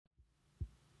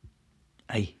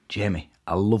Hey, Jamie,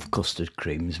 I love custard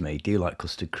creams, mate. Do you like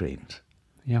custard creams?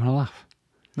 You having a laugh?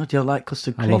 No, do you like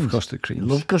custard I creams? love custard creams. You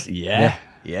love custard?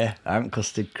 Yeah. Aren't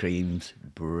custard creams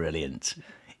brilliant?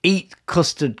 Eat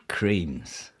custard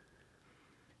creams.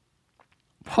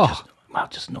 Oh, I've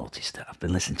just noticed that I've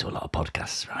been listening to a lot of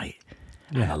podcasts, right?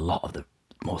 Yeah. And a lot of the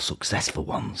more successful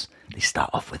ones, they start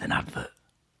off with an advert.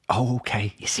 oh,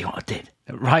 okay. You see what I did?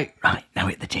 Right. Right, now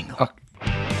hit the jingle.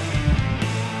 Okay.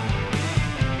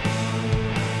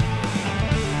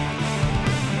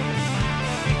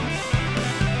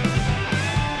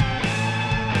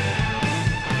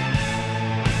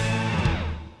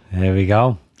 There we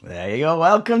go. There you go.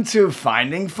 Welcome to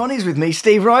Finding Funnies with me,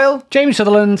 Steve Royal. Jamie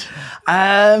Sutherland. Do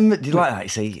you like that? You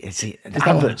see,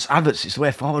 adverts is the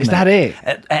way forward. Is mate. that it?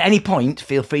 At any point,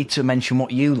 feel free to mention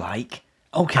what you like.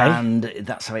 Okay. And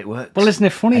that's how it works. Well, isn't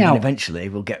it funny and how- then eventually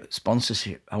we'll get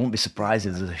sponsorship. I won't be surprised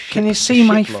if there's a Can you see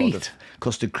my shitload feet? of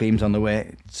custard creams on the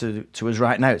way to us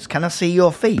right now. Can I see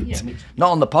your feet?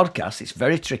 Not on the podcast. It's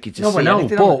very tricky to see.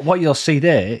 anything on But what you'll see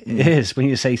there is when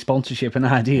you say sponsorship and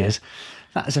ideas,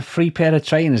 that is a free pair of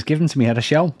trainers given to me at a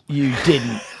show. You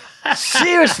didn't.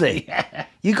 Seriously?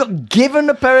 You got given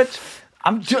a pair of...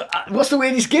 what's the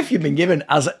weirdest gift you've been given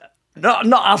as... Not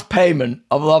as payment,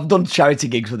 although I've done charity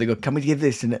gigs where they go, can we give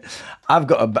this? And I've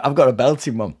got a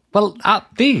belting one. Well,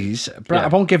 these, I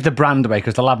won't give the brand away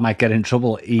because the lad might get in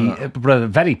trouble. They're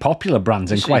very popular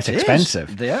brands and quite It is.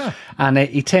 expensive. They are. And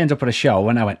he turned up at a show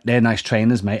and I went, they're nice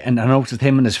trainers, mate. And I noticed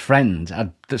him and his friend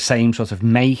had the same sort of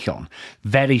make on,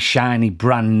 very shiny,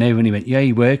 brand new. And he went, yeah,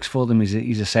 he works for them.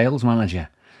 He's a sales manager.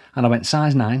 And I went,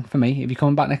 size 9 for me. If you're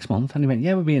coming back next month. And he went,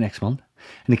 yeah, we'll be here next month.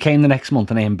 And he came the next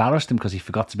month and I embarrassed him because he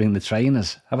forgot to bring the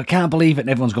trainers. I went, can't believe it. And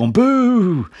everyone's going,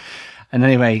 boo. And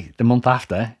anyway, the month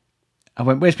after, I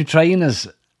went, where's my trainers?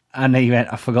 And he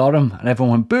went, I forgot them. And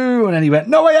everyone went, boo. And then he went,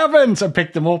 no, I haven't. So I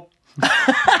picked them up.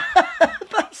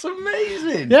 That's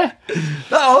amazing. Yeah.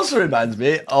 That also reminds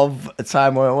me of a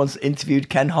time when I once interviewed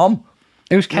Ken Hom.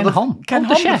 It was Ken Hom. Ken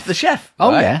the Hom, chef. the chef.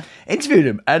 Oh, right? yeah. Interviewed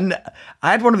him, and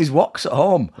I had one of his woks at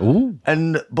home. Ooh.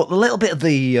 But the little bit of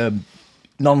the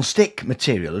non-stick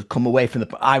material had come away from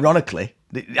the... Ironically,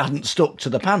 it hadn't stuck to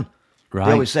the pan. Right.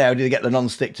 They always say, how do you get the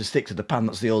non-stick to stick to the pan?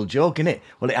 That's the old joke, innit?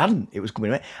 Well, it hadn't. It was coming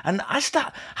away. And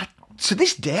to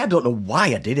this day, I don't know why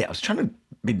I did it. I was trying to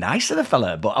be nice to the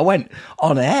fella, but I went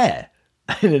on air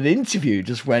in an interview,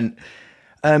 just went...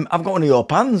 I've got one of your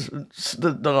pans.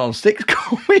 The non-stick's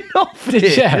coming off.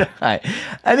 Did you? Right.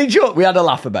 And he joked. We had a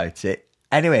laugh about it.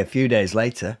 Anyway, a few days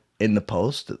later, in the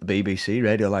post at the BBC,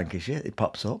 Radio Lancashire, it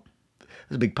pops up.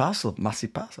 There's a big parcel,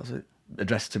 massive parcel. So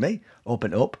addressed to me.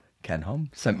 Open it up. Ken Hom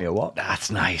sent me a what? That's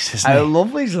nice, isn't How it?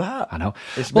 lovely is that? I know.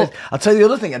 Well, I'll tell you the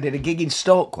other thing. I did a gig in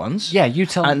Stoke once. Yeah, you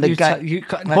tell and me. the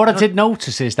guy, What I did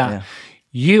notice is that Yeah.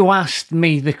 you asked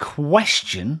me the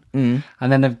question and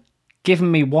then have given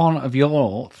me one of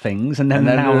your things and then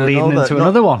now leading into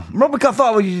another one. Remember, I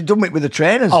thought you'd done it with the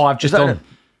trainers. Oh, I've just done.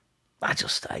 I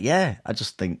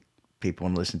just think people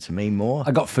want to listen to me more.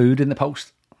 I got food in the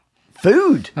post.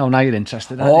 Food. Oh, now you're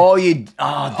interested, aren't Oh, you?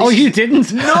 you You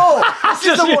didn't? No, this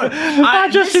is the one. I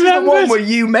just this is the one remembered. where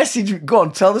you message. Go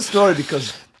on, tell the story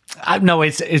because No,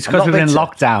 it's because not we were in bitter.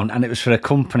 lockdown and it was for a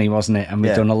company, wasn't it? And we'd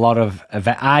Yeah. done a lot of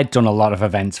I'd done a lot of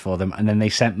events for them, and then they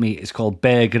sent me. It's called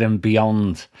Burger and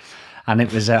Beyond, and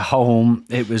it was at home.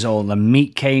 It was all the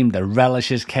meat came, the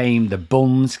relishes came, the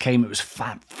buns came. It was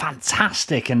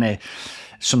fantastic, and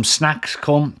some snacks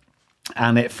come.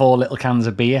 And 4 little cans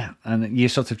of beer, and you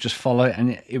sort of just follow it,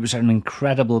 and it was an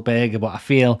incredible burger. But I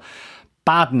feel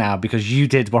bad now because you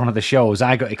did one of the shows.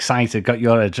 I got excited, got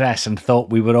your address, and thought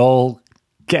we were all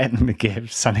getting the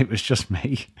gifts, and it was just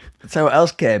me. that's how what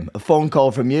else came. A phone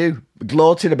call from you,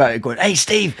 gloating about it, going, "Hey,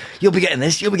 Steve, you'll be getting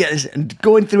this, and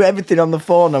going through everything on the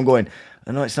phone. I'm going,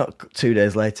 I know it's not 2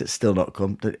 days later, it's still not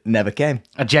come. It never came.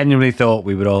 I genuinely thought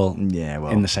we were all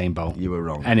in the same boat. You were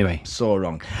wrong. Anyway. So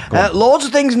wrong. Loads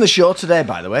of things in the show today,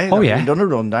 by the way. Oh, yeah. We've done a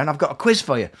rundown. I've got a quiz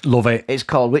for you. Love it. It's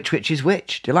called Which is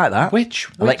Which. Do you like that? Which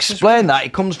I'll is explain that.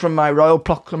 It comes from my royal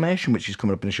proclamation, which is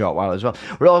coming up in a short while as well.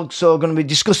 We're also going to be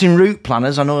discussing route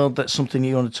planners. I know that's something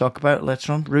you want to talk about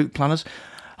later on, route planners.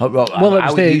 Well,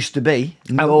 how it used to be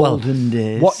in the olden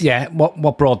days.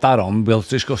 What brought that on, we'll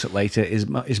discuss it later,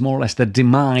 is more or less the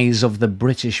demise of the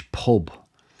British pub.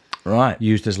 Right.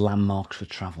 Used as landmarks for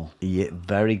travel. Yeah,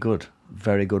 very good.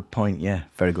 Very good point. Yeah,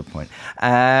 very good point.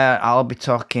 I'll be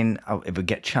talking, if we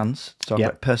get a chance, talk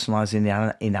about personalising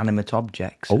the inanimate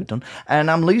objects. I've done.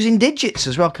 And I'm losing digits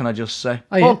as well, can I just say?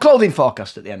 Clothing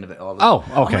forecast at the end of it all.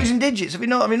 Okay. I'm losing digits. Have you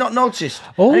not noticed?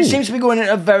 Oh. And it seems to be going in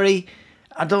a very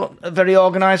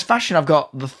organised fashion. I've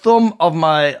got the thumb of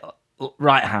my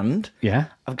right hand. Yeah.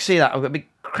 I can see that. I've got a big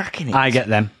crack in it. I get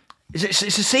them. It's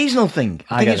a seasonal thing.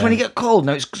 I think get it's when that. you get cold.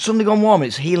 Now it's suddenly gone warm.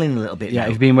 It's healing a little bit. Yeah, now.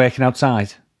 you've been working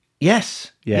outside.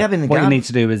 Yes. Yeah. I've been in the What you garden. need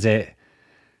to do is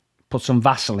put some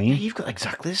Vaseline. You've got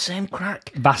exactly the same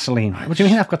crack. Vaseline. What do you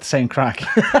mean I've got the same crack?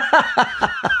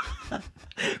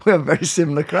 We have very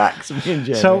similar cracks, me and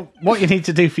Jamie. So what you need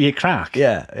to do for your crack?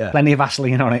 yeah. Plenty of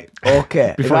Vaseline on it.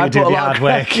 Okay. Before If I you do put a the lot of hard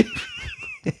work. crack-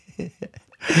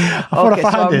 What I Okay,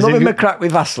 so find I'm is rubbing if my you- crack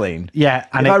with Vaseline. Yeah,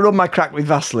 and If I rub my crack with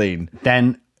Vaseline,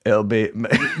 then it'll be...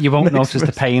 you won't notice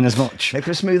the pain as much. Make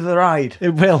it a smoother ride.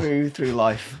 It will. Through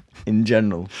life in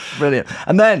general. Brilliant.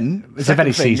 And then... It's a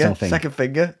very seasonal thing. Second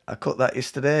finger. I cut that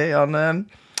yesterday on a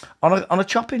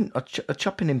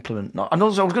chopping implement. I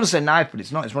was going to say knife, but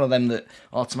it's not. It's one of them that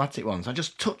automatic ones. I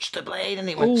just touched the blade and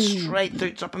it went straight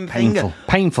through the top of my finger.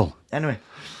 Painful. Anyway,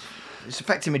 it's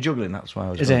affecting me juggling. That's why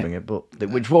I was Is going it? to bring it, but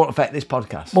which won't affect this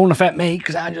podcast. Won't affect me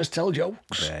because I just tell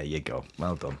jokes. There you go.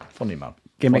 Well done. Funny man.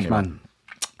 Gimmick Funny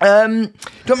man. Do you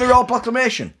want me royal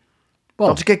proclamation?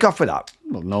 Well, To kick off with that.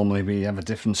 well, normally we have a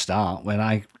different start when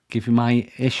I give you my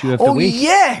issue of the Oh week.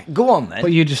 yeah, go on then.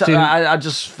 But you just So, do- I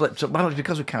just flipped up. Well, it's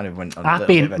because we kind of went on a I've little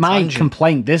bit been of a my tangent.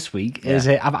 complaint this week is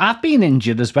I've been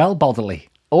injured as well bodily.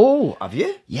 Oh, have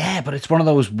you? Yeah, but it's one of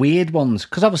those weird ones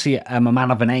because obviously I'm a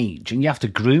man of an age, and you have to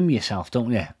groom yourself,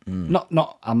 don't you?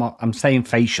 I'm saying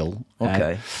facial.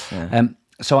 Okay.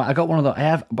 So I got one of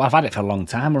those. I've had it for a long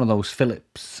time. One of those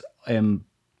Philips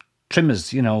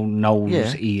trimmers, nose,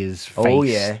 Yeah. ears, face. Oh,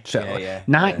 yeah. So Yeah.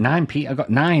 nine P. I got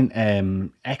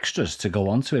 9 extras to go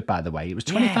onto it. By the way, it was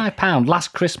 £25 last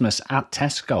Christmas at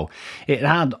Tesco. It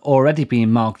had already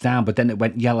been marked down, but then it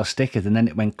went yellow stickered, and then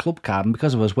it went club card. And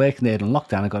because I was working there in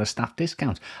lockdown, I got a staff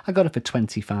discount. I got it for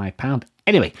 £25.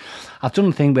 Anyway, I've done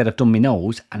the thing where I've done my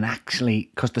nose, and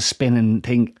actually, because the spinning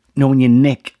thing, when you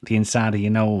nick the inside of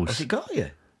your nose. Has it got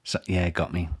you? So, yeah, it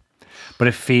got me. But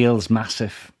it feels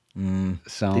massive.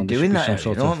 So They're doing that,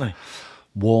 don't they?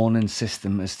 warning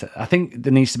system. I think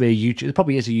there needs to be a YouTube. There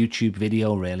probably is a YouTube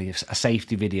video, really, a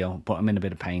safety video. But I'm in a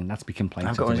bit of pain. That's my complaint.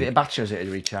 I've got one. Is it a battery or is it a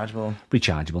rechargeable one?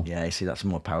 Rechargeable. Yeah, you see, that's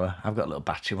more power. I've got a little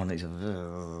battery one. It's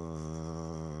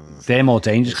They're more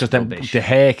dangerous because rubbish. the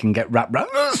hair can get wrapped round,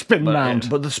 spin round.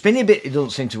 But the spinny bit, it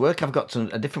doesn't seem to work. I've got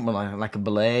a different one, like a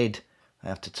blade. I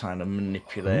have to kind of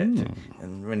manipulate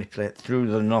through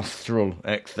the nostril,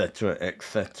 etc.,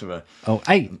 etc. Oh,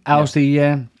 hey, how's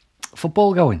the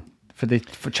football going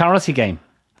for charity game?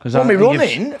 Well, me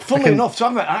running, funnily enough, so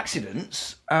I've had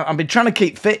accidents. I've been trying to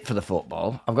keep fit for the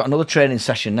football. I've got another training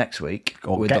session next week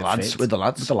with the get lads. fit. With the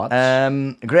lads. With the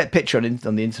lads. A great picture on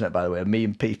the internet, by the way, of me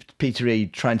and Peter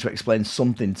Reid trying to explain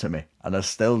something to me. And I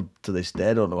still, to this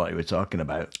day, don't know what you were talking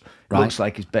about. It Right. looks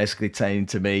like he's basically saying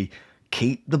to me,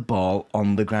 keep the ball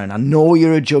on the ground. I know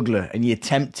you're a juggler and you're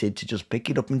tempted to just pick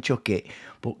it up and chuck it,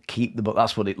 but keep the ball.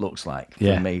 That's what it looks like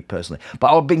for me personally.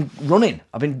 But I've been running.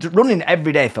 I've been running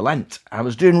every day for Lent. I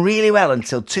was doing really well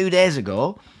until 2 days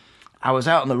ago. I was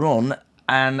out on the run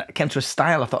and came to a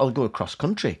stile. I thought I'll go across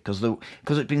country because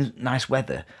it's been nice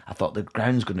weather. I thought the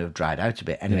ground's going to have dried out a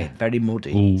bit. Anyway, very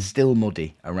muddy, still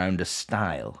muddy around a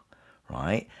stile,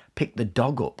 right? Pick the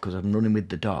dog up because I'm running with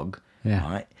the dog,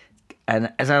 right?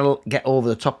 And as I get over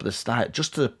the top of the stile,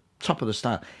 just to the top of the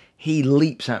stile, he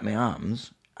leaps out my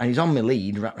arms and he's on my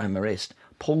lead, wrapped around my wrist,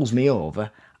 pulls me over.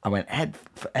 I went head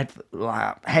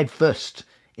first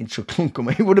into a clunk of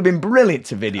me. It would have been brilliant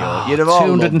to video. You'd have all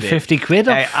loved it. 250 quid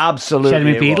off Absolutely.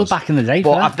 Jeremy it Beadle was. back in the day.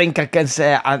 But for I that. think I can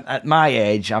say at my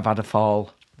age, I've had a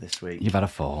fall this week. You've had a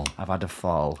fall. I've had a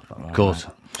fall. Good.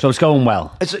 So it's going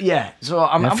well. So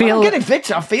I'm feel- getting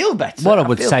fitter. I feel better. What I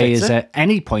would feel say is fitter. at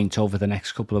any point over the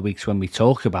next couple of weeks when we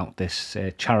talk about this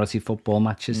charity football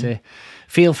matches,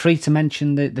 feel free to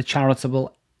mention the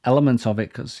charitable element of it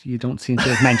because you don't seem to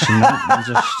have mentioned that.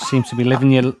 You just seem to be living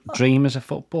your dream as a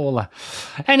footballer.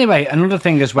 Anyway, another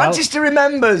thing as well. Manchester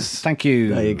remembers. Thank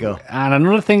you. There you go. And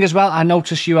another thing as well, I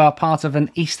noticed you are part of an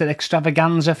Easter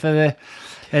extravaganza for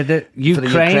the Ukraine. For the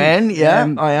Ukraine, yeah,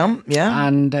 I am, yeah.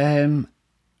 And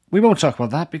we won't talk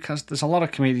about that because there's a lot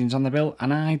of comedians on the bill,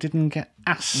 and I didn't get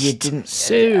asked. You didn't.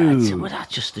 So, Well, I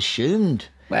just assumed.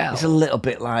 Well- it's a little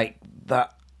bit like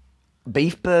that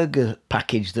beef burger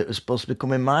package that was supposed to be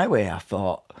coming my way. I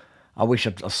thought, I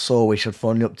so wish I'd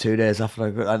phoned you up 2 days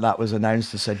after that was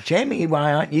announced and said, Jamie,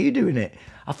 why aren't you doing it?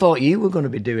 I thought you were going to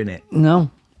be doing it. no,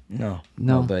 No.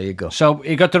 No. Well, there you go. So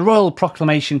you got the Royal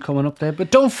Proclamation coming up there,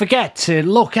 but don't forget to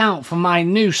look out for my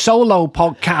new solo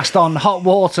podcast on Hot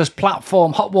Water's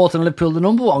platform, Hot Water in Liverpool, the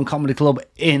 #1 comedy club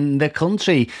in the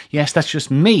country. Yes, that's just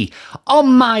me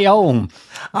on my own,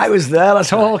 I was there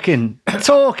last night.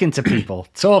 talking to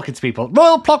people.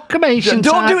 Royal Proclamation.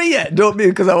 Don't time. do it yet. Don't do it,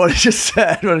 because I want to just say,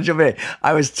 I want to jump in.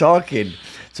 I was talking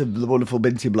to the wonderful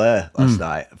Binty Blair last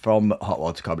night from Hot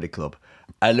Water Comedy Club,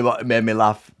 and what made me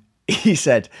laugh, he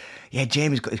said, "Yeah,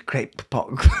 Jamie's got this great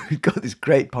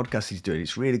podcast he's doing.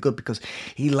 It's really good because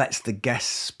he lets the guests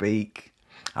speak."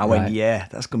 I went, Right. "Yeah,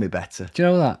 that's gonna be better." Do you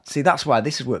know that? See, that's why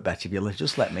this has worked better. If you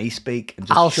just let me speak and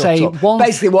just I'll shut say up. one-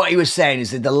 Basically, what he was saying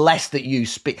is that the less that you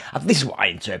speak, this is what I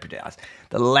interpret it as: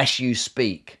 the less you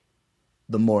speak,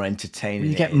 the more entertaining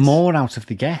You it get is. more out of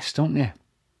the guest, don't you?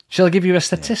 Shall I give you a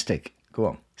statistic? Go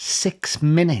on. 6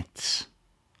 minutes.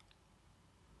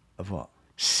 Of what?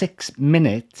 6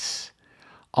 minutes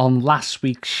on last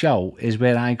week's show is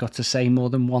where I got to say more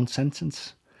than one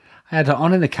sentence. I had it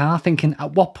on in the car thinking,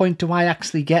 at what point do I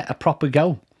actually get a proper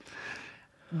go?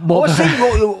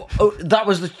 That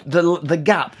was the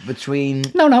gap between.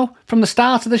 No. From the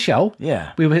start of the show,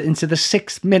 Yeah. we were into the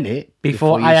 6th minute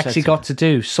before you I said actually got to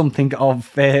do something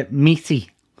of meaty.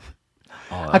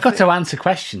 I got to answer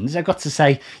questions. I got to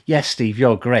say, yes, Steve,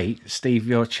 you're great. Steve,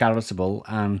 you're charitable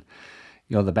and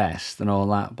you're the best and all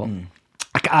that. But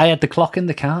I had the clock in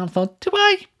the car and thought, do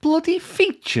I bloody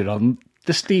feature on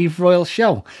the Steve Royal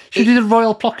show? Should we do the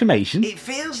Royal Proclamation? It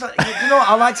feels like, you know,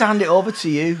 I'd like to hand it over to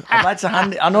you. I'd like to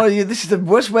hand it. I know this is the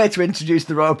worst way to introduce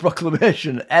the Royal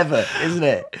Proclamation ever, isn't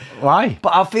it? Why?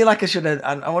 But I feel like I should.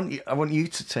 I want you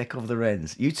to take over the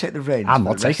reins. You take the reins. I'm for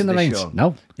not the rest taking of the this reins. show.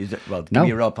 No. Well, give No. me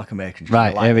your Royal Proclamation.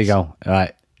 Right, here we go. All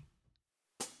right.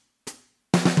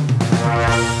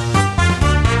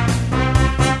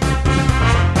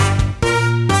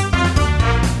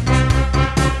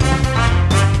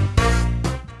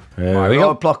 My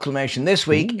Royal Proclamation this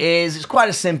week is, it's quite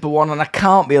a simple one, and I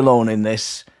can't be alone in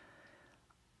this.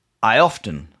 I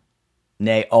often,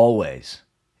 nay always,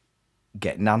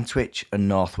 get Nantwich and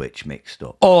Northwich mixed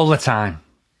up. All the time.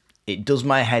 It does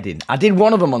my head in. I did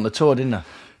one of them on the tour, didn't I?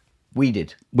 We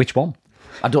did. Which one?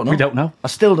 I don't know. We don't know. I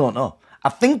still don't know. I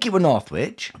think it was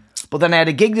Northwich, but then I had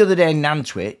a gig the other day in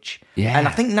Nantwich. Yeah. And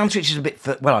I think Nantwich is a bit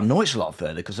well, I know it's a lot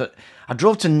further because I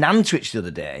drove to Nantwich the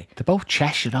other day. They're both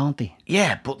Cheshire, aren't they?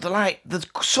 Yeah, but they're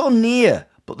so near,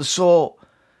 but they're so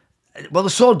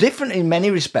different in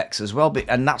many respects as well.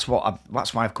 And that's why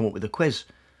I've come up with a quiz.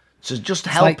 So just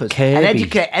help like us Kirby. and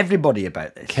educate everybody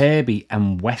about this. Kirby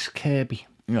and West Kirby.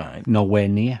 Right. Nowhere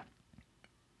near.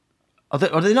 Are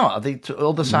they not? Are they to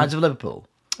other sides of Liverpool?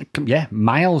 Yeah,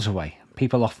 miles away.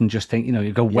 People often just think,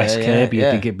 you go West yeah, Kirby, you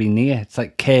yeah. think it'd be near. It's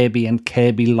like Kirby and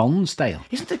Kirby Lonsdale.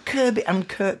 Isn't there Kirby and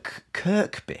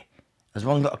Kirkby? Has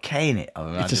one got a K in it?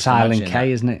 It's a silent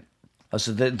K, isn't it? Oh,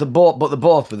 so they're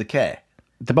both with a K.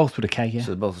 They're both with a K, yeah. So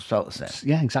they're both spelled the same.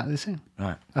 Yeah, exactly the same.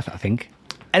 Right. I think.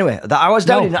 Anyway, I was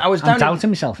down. I'm doubting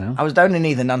myself now. I was down in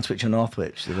either Nantwich or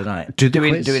Northwich the other night. Do the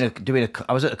quiz. Doing a.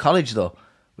 I was at a college though,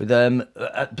 with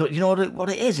but you know what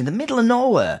it is? In the middle of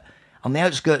nowhere, on the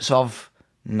outskirts of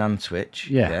Nantwich.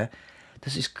 Yeah.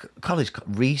 There's this college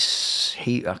called Reese.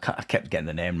 I kept getting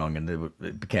the name wrong, and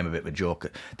it became a bit of a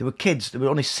joke. There were kids. There were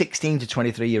only 16 to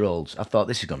 23-year-olds. I thought,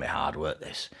 this is going to be hard work.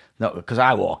 This, no, because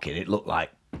I walk in, it looked like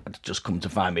I'd just come to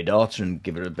find my daughter and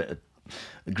give her a bit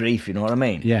of grief. You know what I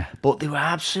mean? Yeah. But they were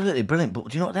absolutely brilliant. But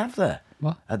do you know what they have there?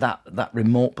 What? At that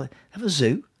remote place, they have a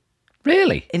zoo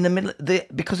Really? in the middle.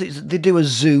 Because they do a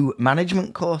zoo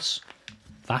management course.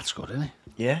 That's good, isn't it?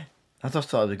 Yeah, I just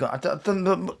thought they got.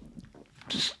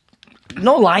 Just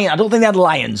no lion. I don't think they had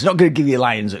lions. They're not going to give you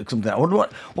lions or something. I wonder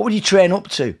what would you train up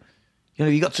to?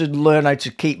 You got to learn how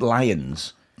to keep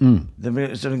lions.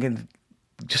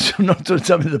 Just not to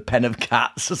tell me the pen of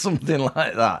cats or something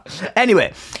like that.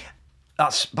 Anyway,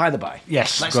 that's by the by.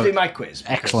 Yes, let's good. do my quiz.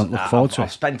 Excellent. because, Look forward to I've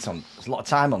it. spent a lot of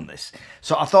time on this,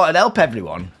 so I thought I'd help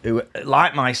everyone who,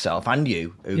 like myself and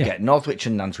you, who Yeah. get Northwich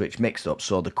and Nantwich mixed up.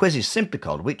 So the quiz is simply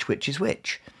called "Which is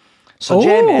Which." So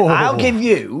Jamie, Oh. I'll give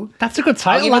you. That's a good I'll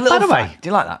title, give you a by little the way. fact. Do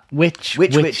you like that? Which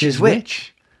is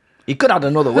which? You could add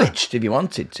another which if you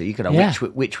wanted to. You could have Yeah.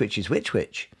 which is which.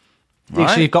 So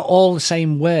Right? you've got all the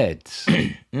same words.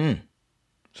 It's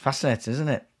fascinating, isn't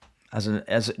it? As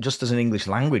an English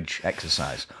language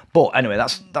exercise. But anyway,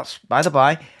 that's by the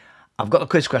by. I've got the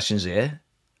quiz questions here,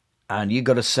 and you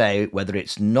got to say whether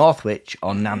it's Northwich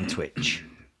or Nantwich.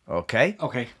 Okay.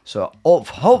 Okay. So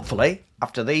hopefully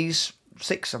after these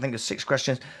 6, I think it's 6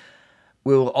 questions,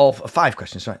 we'll 5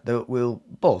 questions, right? We'll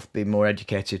both be more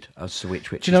educated as to which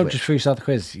Do you know, is just which. before you start the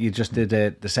quiz, you just did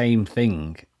the same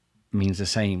thing means the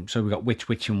same. So we've got which,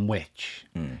 and which.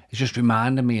 It's just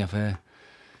reminded me of there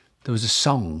was a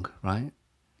song, right?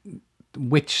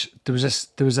 There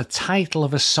was a title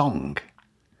of a song,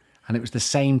 and it was the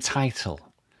same title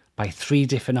by 3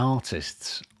 different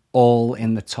artists, all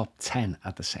in the top 10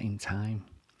 at the same time.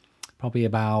 Probably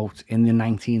about in the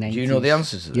 1980s. Do you know the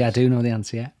answers to this? Yeah, I do know the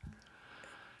answer, yeah.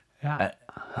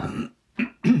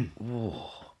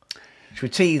 Should we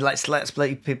tee? Let's let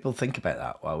people think about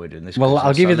that while we're doing this. Well, quiz.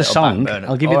 I'll give you the That's a little song. back burner.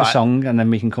 I'll give you All the right. song, and then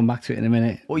we can come back to it in a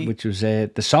minute. Well, Which was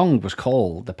the song was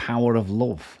called "The Power of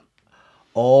Love."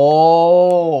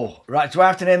 Oh, right. Do I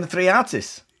have to name the 3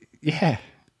 artists? Yeah,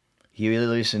 Huey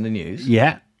Lewis in the News,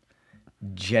 yeah,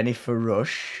 Jennifer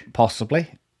Rush,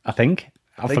 possibly. I think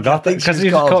I think- forgot I think because she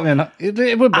you was just called- caught me.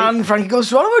 It would be. and Frankie Goes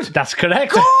to Hollywood. That's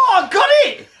correct. Oh, I got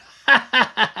it!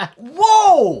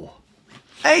 Whoa!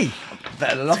 Hey,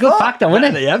 better than I a good thought. fact though,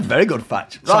 isn't it? Yeah, very good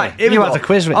fact. Sorry, Right, here we you go. had the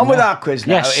quiz written On with down. our quiz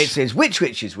now. Yes. It says which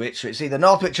is which. So it's either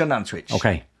Northwich or Nantwich.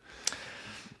 Okay.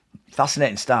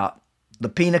 Fascinating start. The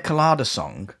Pina Colada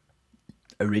song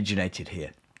originated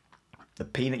here. The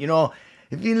Pina,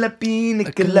 if you like Pina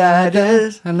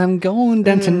Coladas. And I'm going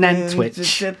down to Nantwich.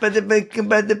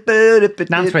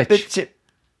 Nantwich.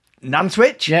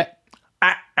 Nantwich? Yeah.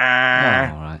 Oh,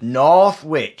 right.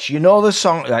 Northwich. You know the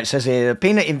song that says here,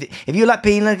 if you like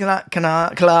pina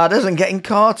coladas and getting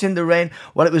caught in the rain.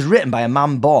 Well, it was written by a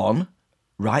man born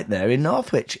right there in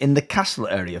Northwich, in the castle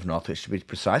area of Northwich, to be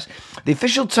precise. The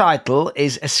official title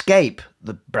is Escape,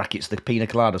 the Pina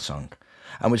Colada song,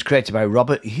 and was created by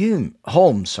Robert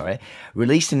Holmes.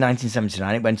 Released in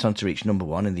 1979, it went on to reach number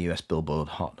 1 in the US Billboard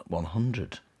Hot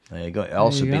 100. There you go. It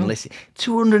also been listed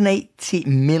 280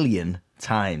 million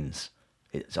times.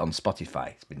 It's on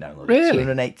Spotify. It's been downloaded. Really?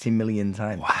 280 million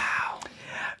times. Wow.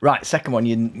 Right, second one.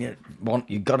 You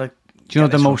gotta. Do you know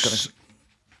the this one, most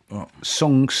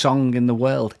sung song in the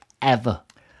world ever?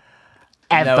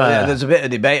 Ever. No, there's a bit of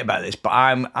debate about this, but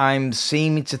I'm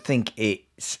seeming to think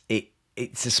it's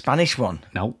a Spanish one.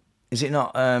 No. Is it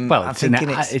not? Well, I'm it's in, thinking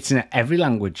it's in every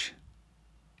language.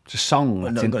 It's a song.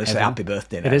 I'm that's not in going to say every- happy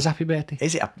birthday now. It is happy birthday.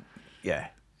 Is it? Yeah.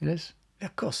 It is. Yeah,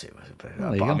 of course it was. But,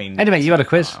 There you but go. I mean, Anyway, you had a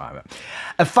quiz. all right.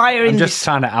 A fire in I'm just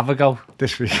trying to have a go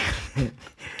this week.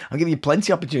 I'll give you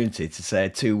plenty of opportunity to say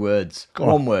 2 words.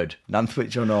 One word.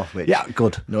 Nantwich or Northwich. Yeah,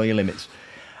 good. Know your limits.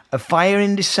 A fire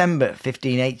in December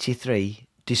 1583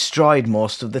 destroyed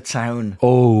most of the town.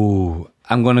 Oh,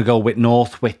 I'm going to go with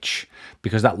Northwich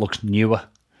because that looks newer.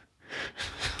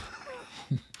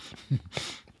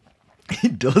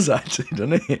 It does actually,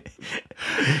 doesn't it?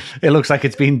 It looks like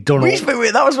it's been done.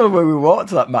 That was when we walked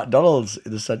to that McDonald's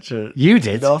in the centre. You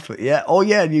did? Northwich. Yeah. Oh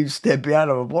yeah, and you stayed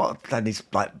behind. What? And it's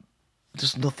like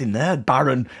just nothing there,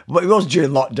 barren. But it was during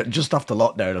lockdown, just after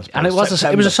lockdown, I suppose. And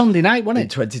it was a Sunday night, wasn't in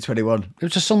it? 2021. It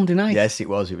was a Sunday night. Yes, it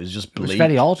was. It was just bleak. It was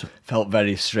very odd. Felt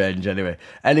very strange. Anyway,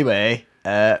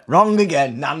 wrong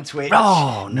again. Nantwich.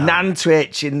 Oh, no.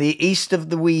 Nantwich in the east of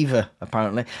the Weaver,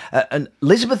 apparently. And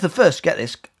Elizabeth I, get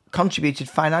this, contributed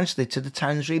financially to the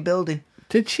town's rebuilding.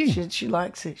 Did she? She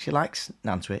likes it. She likes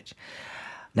Nantwich.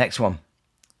 Next one.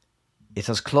 It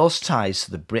has close ties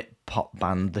to the Brit-pop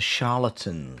band The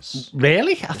Charlatans.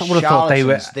 Really? I would have thought they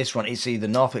were. Charlatans, this one, it's either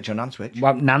Northwich or Nantwich.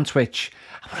 Well, Nantwich.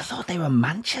 I would have thought they were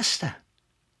Manchester.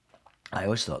 I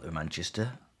always thought they were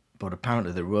Manchester, but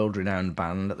apparently the world-renowned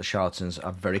band, The Charlatans,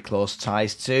 have very close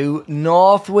ties to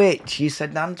Northwich. You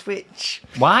said Nantwich.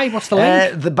 Why? What's the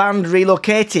link? The band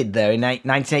relocated there in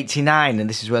 1989, and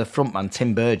this is where the frontman,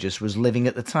 Tim Burgess, was living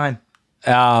at the time.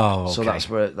 Oh, okay.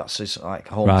 So that's his like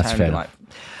hometown. Right, fair like.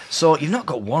 So you've not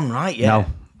got one right yet. No.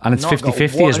 And it's Not got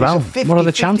 50-50 one, as and well. it's a What are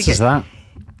the 50-50 chances game. of that?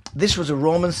 This was a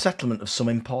Roman settlement of some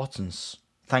importance,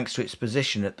 thanks to its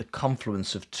position at the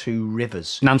confluence of 2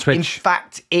 rivers. Nantwich. In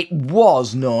fact, it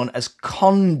was known as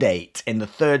Condate in the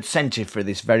 3rd century for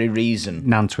this very reason.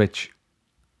 Nantwich.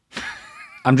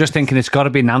 I'm just thinking it's got to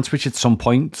be Nantwich at some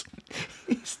point.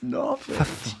 It's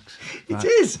Northwich. It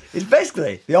is. It's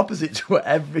basically the opposite to what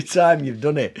every time you've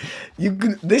done it.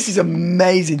 This is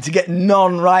amazing to get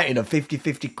none right in a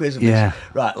 50-50 quiz. Of this. Yeah.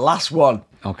 Right, last one.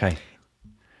 Okay.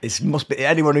 This must be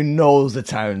anyone who knows the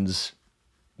towns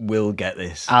will get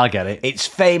this. I'll get it. It's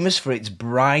famous for its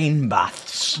brine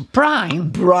baths. Brine?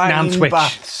 Brine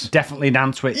baths. Definitely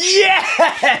Nantwich.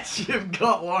 Yes, you've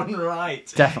got one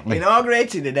right. Definitely.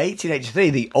 Inaugurated in 1883,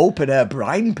 the open-air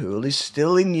brine pool is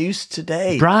still in use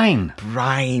today. Brine.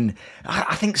 Brine.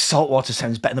 I think saltwater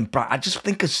sounds better than brine. I just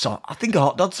think of salt. I think of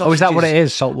hot dog sausage. Oh, is that what it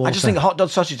is, saltwater? I just think of hot dog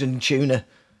sausage and tuna.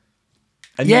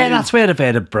 And Yeah, you- that's where I've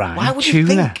heard of brine. Why would Tuna. you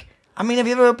think? I mean, have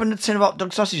you ever opened a tin of hot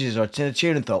dog sausages or a tin of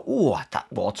tuna and thought, oh,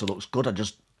 that water looks good, I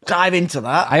just dive into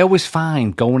that. I always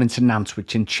find going into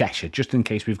Nantwich in Cheshire, just in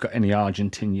case we've got any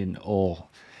Argentinian or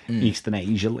Eastern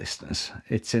Asia listeners,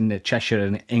 it's in Cheshire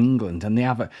in England, and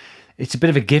it's a bit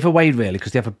of a giveaway, really,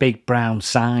 because they have a big brown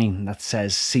sign that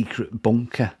says secret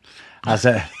bunker as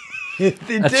a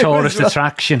tourist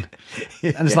attraction.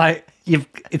 And it's like,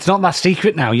 it's not that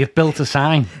secret now, you've built a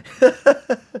sign.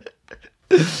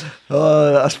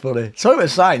 Oh, that's funny. So about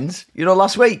signs,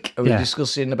 last week we were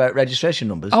discussing about registration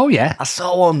numbers. Oh, yeah. I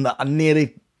saw one that I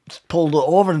nearly pulled it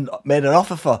over and made an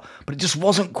offer for, but it just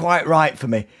wasn't quite right for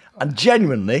me. And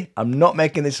genuinely, I'm not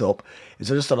making this up, it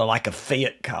was just on a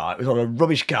Fiat car. It was on a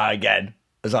rubbish car again,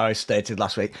 as I stated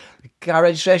last week. Car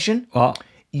registration? What?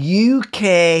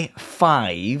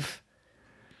 UK5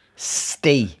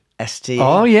 ST. ST.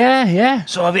 Oh, yeah.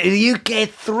 So I mean, the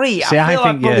UK3. See, I feel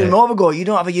think like probably an overgo. You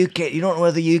don't have a UK. You don't know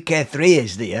where the UK3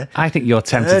 is, do you? I think you're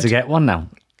tempted to get one now.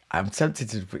 I'm tempted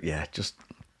to. Yeah, just.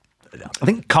 I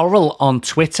think Coral on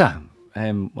Twitter,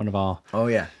 one of our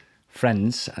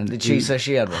friends, and did she say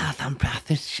she had one? I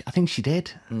think she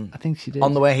did. I think she did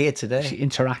on the way here today. She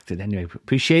interacted anyway.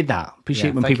 Appreciate that.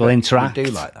 Appreciate when people interact. We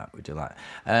do like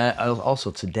that.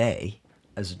 Also today,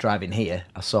 as driving here,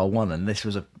 I saw one, and this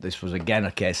was again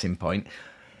a case in point.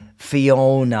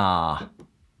 Fiona,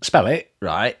 spell it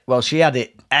right. Well, she had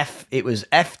it It was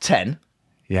F10.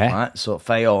 Yeah. Right. So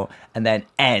Fiona, and then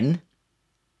N.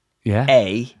 Yeah.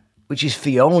 A, which is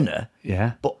Fiona.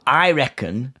 Yeah. But I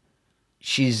reckon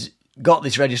she's got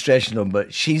this registration number.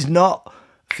 She's not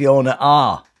Fiona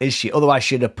R, is she? Otherwise,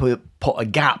 she'd have put a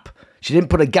gap. She didn't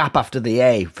put a gap after the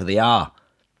A for the R.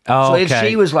 Oh, so okay. if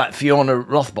she was like Fiona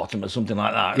Rothbottom or something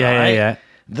like that, right?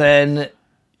 Then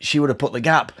she would have put the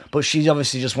gap. But she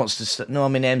obviously just wants to. No,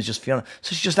 my name's just Fiona.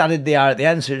 So she just added the R at the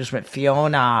end. So it just went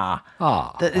Fiona.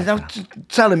 Oh,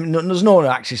 tell him there's no one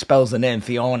who actually spells the name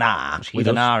Fiona with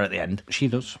an R at the end. She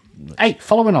does. Hey,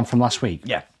 following on from last week.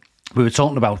 Yeah. We were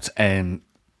talking about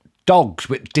dogs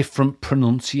with different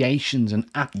pronunciations and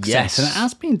accents. Yes. And it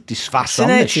has been discussed on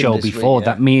the show before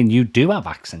that me and you do have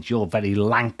accents. You're very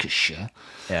Lancashire.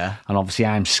 Yeah. And obviously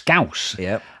I'm Scouse.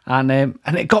 Yep. And it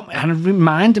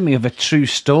reminded me of a true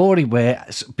story where,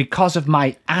 because of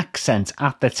my accent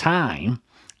at the time,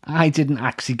 I didn't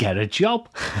actually get a job.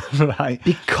 Right.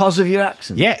 Because of your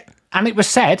accent? Yeah. And it was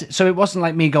said, so it wasn't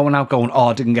like me going, oh,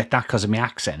 I didn't get that because of my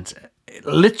accent.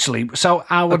 Literally, so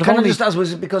I would have just ask,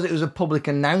 was it because it was a public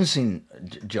announcing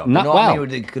job?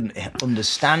 They couldn't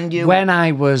understand you? When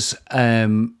I was a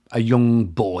young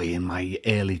boy in my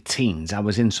early teens, I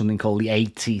was in something called the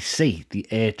ATC, the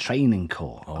Air Training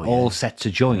Corps, all set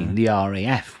to join the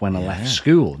RAF when I left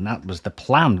school. And that was the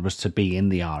plan, was to be in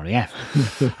the RAF.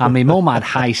 And my mum had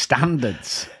high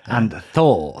standards and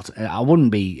thought I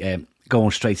wouldn't be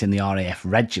going straight in the RAF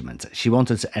regiment. She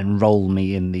wanted to enrol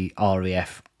me in the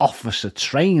RAF officer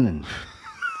training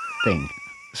thing.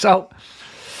 So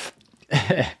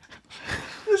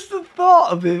just the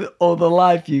thought of it, or the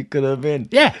life you could have been.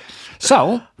 Yeah.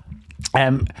 So I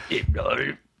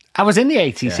was in the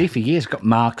ATC for years, got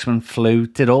marksman, flew,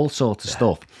 did all sorts of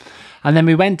stuff. And then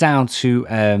we went down to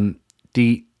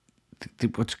the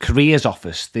careers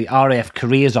office, the RAF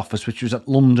careers office, which was at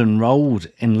London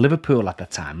Road in Liverpool at the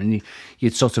time. And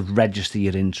you'd sort of register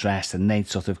your interest, and they'd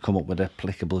sort of come up with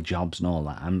applicable jobs and all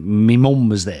that. And my mum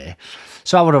was there.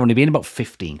 So I would have only been about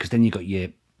 15, because then you got your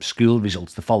school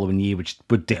results the following year, which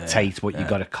would dictate what you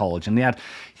got at college. And you had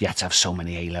to have so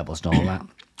many A-levels and all that.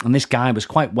 And this guy was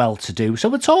quite well-to-do. So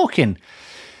we're talking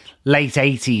late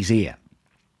 80s here.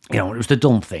 It was the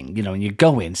dumb thing, and you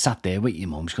go in, sat there with your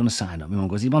mum, she's going to sign up. My mum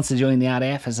goes, he wants to join the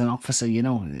RAF as an officer,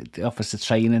 the officer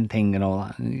training thing and all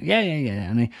that. And yeah.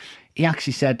 And he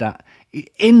actually said that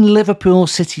in Liverpool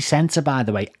city centre, by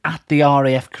the way, at the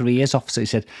RAF careers officer, he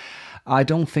said, I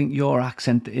don't think your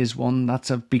accent is one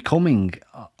that's becoming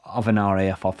of an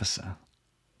RAF officer.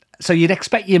 So you'd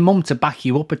expect your mum to back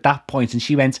you up at that point, and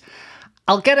she went,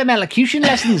 I'll get him elocution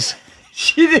lessons.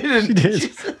 She didn't. She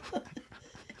did.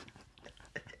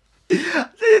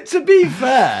 To be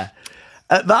fair,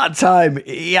 at that time,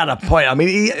 he had a point. I mean,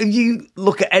 if you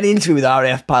look at any interview with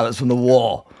RAF pilots from the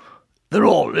war,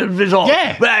 it's all,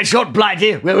 yeah. Well, I shot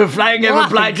Blighty. We were flying over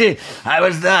Blighty. I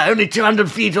was only 200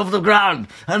 feet off the ground,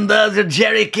 and the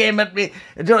Jerry came at me.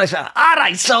 And I said, all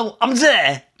right, so I'm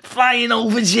there, flying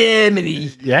over Germany.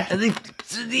 Yeah. And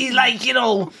he's like,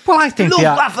 well, I think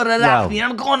Luftwaffe at me.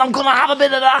 I'm going to have a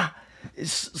bit of that.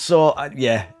 So,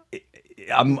 yeah.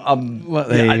 Well,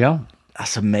 there you go.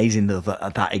 That's amazing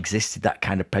that existed, that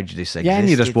kind of prejudice existed. Yeah, and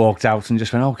you just walked out and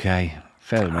just went, okay,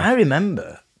 fair enough. I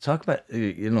remember, talk about,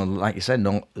 like you said,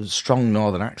 strong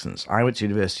northern accents. I went to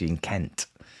university in Kent,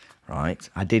 right?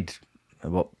 I did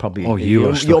What probably? Oh, you would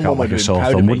have stuck out like a sore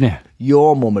thumb, wouldn't you?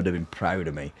 Your mum would have been proud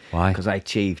of me. Why? Because I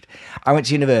achieved. I went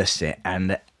to university,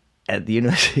 and at the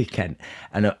University of Kent,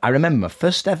 and I remember my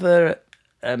first ever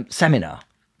seminar,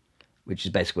 which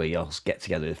is basically where you all get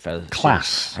together with fellows.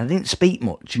 Class. And I didn't speak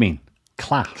much. What do you mean?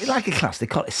 Class. It's like a class. They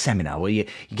call it a seminar, where you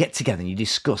get together and you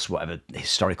discuss whatever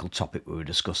historical topic we were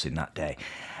discussing that day.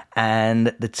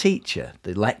 And the teacher,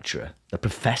 the lecturer, the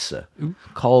professor,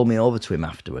 called me over to him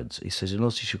afterwards. He says, "I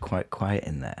noticed you're quite quiet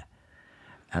in there."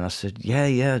 And I said,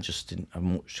 yeah, I just didn't have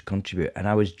much to contribute. And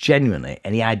I was genuinely,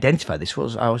 and he identified, this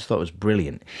was, I always thought was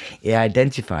brilliant. He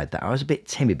identified that I was a bit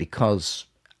timid because,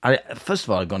 first of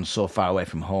all, I'd gone so far away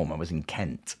from home. I was in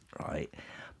Kent, right?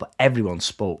 But everyone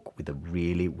spoke with a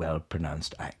really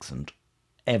well-pronounced accent.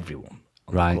 Everyone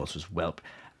on Right. the course was well.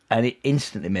 And it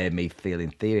instantly made me feel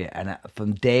inferior. And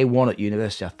from day one at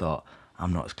university, I thought,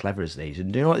 I'm not as clever as these.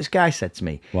 And do you know what this guy said to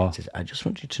me? What? He says, I just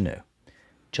want you to know,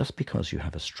 just because you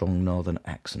have a strong northern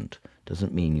accent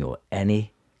doesn't mean you're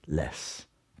any less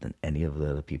than any of the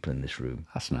other people in this room.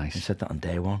 That's nice. He said that on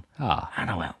day one. Ah. And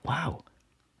I went, wow.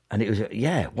 And it was,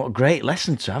 what a great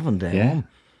lesson to have on day Yeah. one.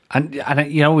 And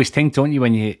you always think, don't you,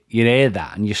 when you hear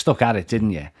that, and you stuck at it,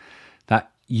 didn't you? That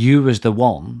you was the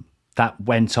one that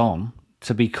went on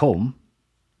to become,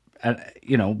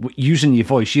 using your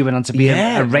voice, you went on to be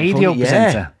a radio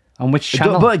presenter. On which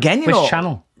channel? But again, which know,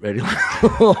 channel? Radio.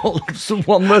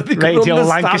 Someone where they could Radio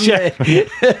understand Lancashire.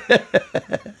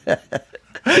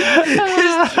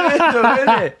 It's true, though,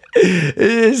 isn't it?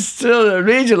 It's still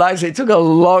Radio Lancashire. It took a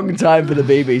long time for the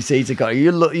BBC to come.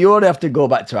 You only have to go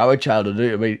back to our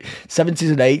childhood. I mean, 70s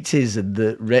and 80s, and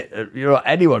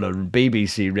anyone on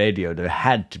BBC Radio, they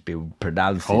had to be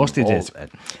pronouncing. Of course they did.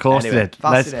 Of course anyway, they did.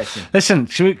 Fascinating. Listen,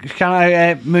 can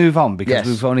I move on? Because Yes.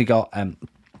 we've only got...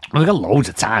 we've got loads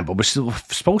of time, but we're still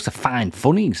supposed to find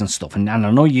funnies and stuff. And I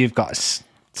know you've got a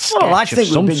sketch Well, I of think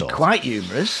some we've been sort. quite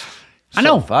humorous. I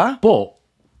know, so far. but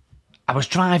I was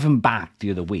driving back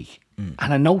the other week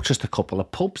and I noticed a couple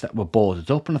of pubs that were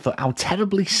boarded up, and I thought, how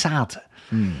terribly sad.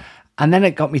 And then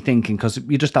it got me thinking, because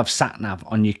you just have sat-nav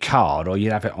on your car, or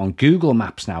you have it on Google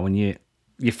Maps now on your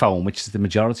phone, which is the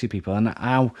majority of people, and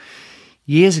how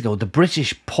years ago the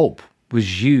British pub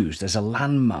was used as a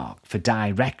landmark for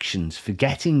directions for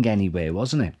getting anywhere,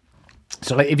 wasn't it?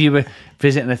 So like if you were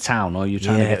visiting a town or you're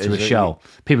trying to get to a show,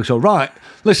 people go, right,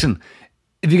 listen,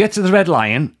 if you get to the Red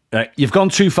Lion, you've gone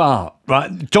too far,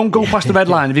 right? Don't go past the Red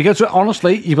Lion. If you get to it,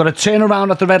 honestly, you've got to turn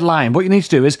around at the Red Lion. What you need to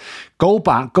do is go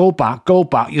back.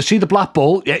 You'll see the Black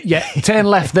Bull. Yeah. Turn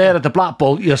left there at the Black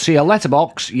Bull. You'll see a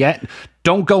letterbox. Yeah.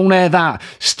 Don't go near that.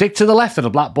 Stick to the left of the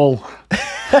Black Bull.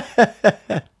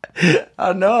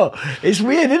 I know. It's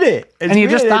weird, isn't it? And you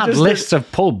just had lists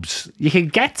of pubs. You can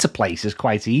get to places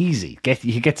quite easy.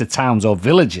 You can get to towns or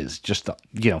villages just,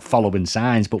 following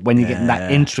signs. But when you get in that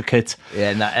intricate...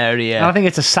 Yeah, in that area. And I think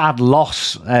it's a sad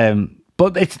loss.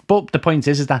 But the point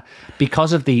is that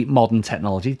because of the modern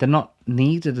technology, they're not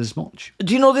needed as much.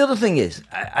 Do you know the other thing is,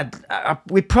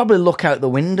 we probably look out the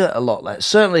window a lot.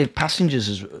 Certainly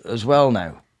passengers as well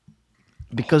now.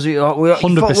 Because we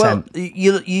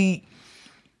 100%.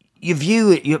 You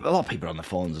view it. A lot of people are on their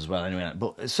phones as well. Anyway,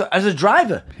 but so, as a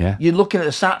driver, you're looking at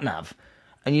the sat nav,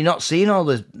 and you're not seeing all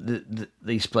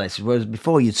these places. Whereas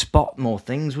before, you'd spot more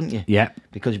things, wouldn't you? Yeah,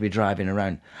 because you'd be driving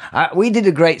around. We did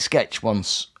a great sketch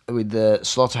once with the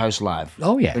Slaughterhouse Live.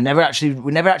 Oh yeah, we never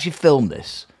actually filmed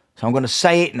this, so I'm going to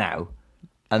say it now,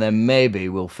 and then maybe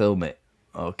we'll film it.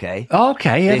 Okay.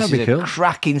 Okay. Yeah, this that'd be cool. This is a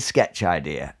cracking sketch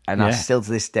idea, and I still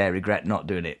to this day regret not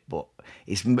doing it. But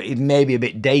it may be a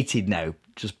bit dated now,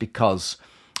 just because.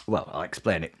 Well, I'll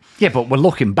explain it. Yeah, but we're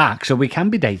looking back, so we can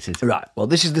be dated. Right. Well,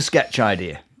 this is the sketch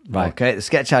idea. Right. Okay. The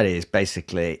sketch idea is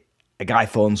basically a guy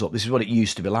phones up. This is what it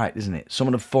used to be like, isn't it?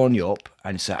 Someone would phone you up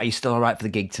and say, "Are you still all right for the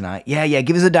gig tonight?" Yeah.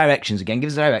 Give us the directions again. Give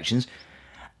us the directions.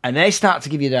 And they start to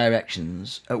give you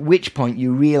directions. At which point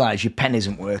you realise your pen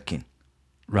isn't working.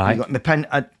 Right. You got my pen.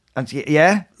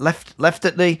 Left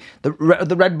at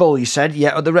the Red Bull. You said,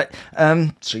 yeah, or the red.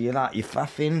 So you're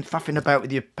faffing about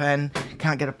with your pen.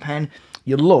 Can't get a pen.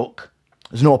 You look.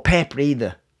 There's no paper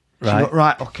either. So Right. you go,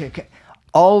 right. Okay.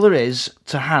 All there is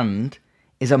to hand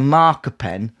is a marker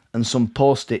pen and some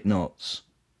post-it notes.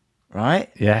 Right.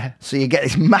 Yeah. So you get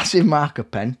this massive marker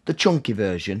pen, the chunky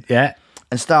version. Yeah.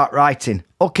 And start writing.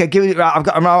 Okay, give it. Right,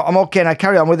 I'm okay. Now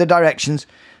carry on with the directions.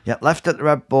 Yeah, left at the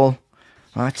Red Bull.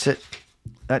 Right, it.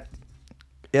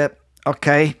 Yep.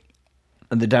 Okay.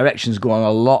 And the directions go on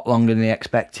a lot longer than they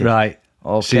expected. Right.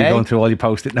 Okay. So you're going through all your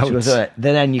post-it notes.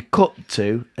 Then you cut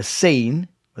to a scene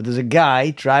where there's a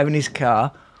guy driving his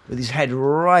car with his head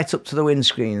right up to the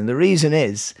windscreen. And the reason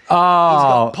is he's Oh,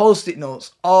 got post-it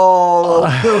notes all over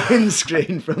the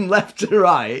windscreen from left to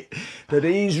right that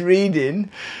he's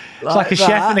reading. It's like a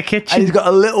chef in a kitchen. And he's got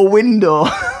a little window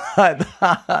like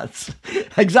that.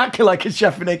 Exactly like a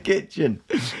chef in a kitchen.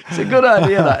 It's a good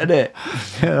idea, that, isn't it?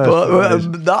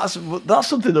 But that's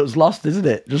something that's lost, isn't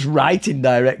it? Just writing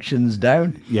directions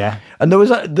down. yeah. And there was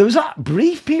that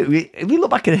brief period. If we look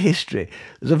back at history,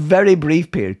 there's a very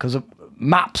brief period because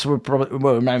maps were probably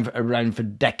around for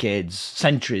decades,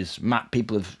 centuries.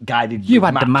 People have guided. You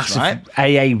with had maps, the massive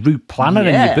right? AA route planner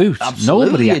in your boot. Absolutely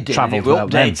Nobody you had did. travelled We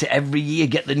without them. update it every year.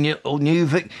 Get the new.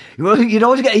 You'd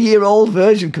always get a year-old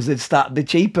version because they're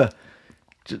cheaper.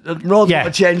 Roads Yeah.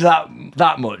 would change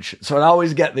that much, so I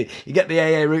always get the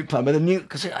AA route plan, but the new,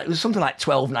 because it was something like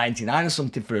 $12.99 or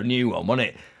something for a new one, wasn't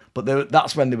it? But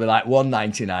that's when they were like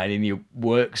 $1.99 in your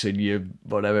Works and your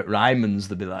whatever Ryman's.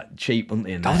 They'd be like cheap, wouldn't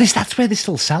they? Oh, that's where they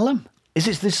still sell them. Is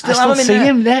it? They I still still have them see in there?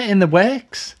 him there in the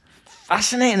Works.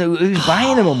 Fascinating. Who's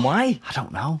buying them and why? I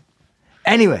don't know.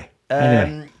 Anyway.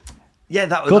 Anyway. Yeah,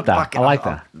 that was Good, that. back- I like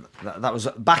that. That was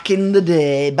back in the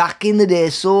day. Back in the day,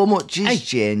 so much has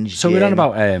changed. So we're on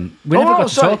about. We never got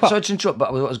to talk about. Sorry to interrupt,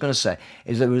 but what I was going to say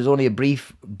is there was only a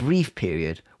brief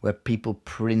period where people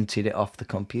printed it off the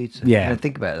computer. Yeah, And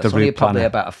think about it. the That's only route probably planner.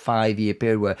 about a 5-year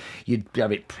period where you'd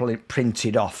have it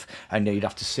printed off, and you'd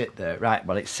have to sit there. Right.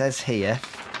 Well, it says here.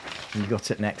 You go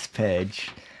to the next page.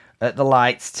 At the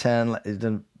lights turn.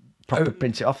 Then proper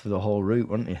print it off for the whole route,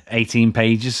 wouldn't you? 18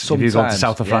 pages. If you go to Sometimes,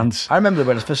 south of yeah. France. I remember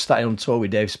when I first started on tour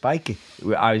with Dave Spikey,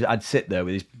 I'd sit there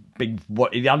with this big,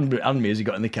 what he had me as he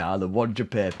got in the car, the wodge of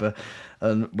paper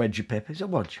and wedge of paper. Is it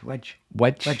wedge of paper.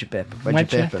 Wedge, Wedge of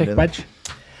paper. thick wedge.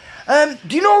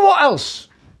 Do you know what else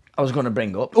I was going to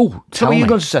bring up? Oh, so tell were you me.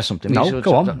 going to say something? No,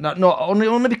 go on. No,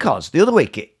 only because the other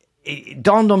week it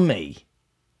dawned on me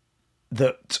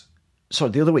that. Sorry,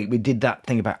 the other week we did that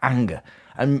thing about anger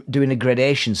and doing a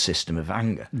gradation system of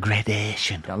anger.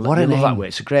 Gradation. I What a love name. that word.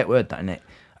 It's a great word, that, isn't it?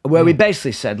 Where we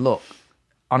basically said, look,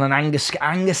 on an anger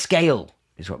scale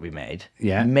is what we made.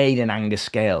 Yeah. We made an anger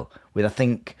scale with, I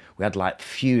think, we had like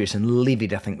furious and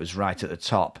livid, I think was right at the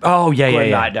top. Oh, yeah,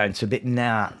 Going yeah. right down to a bit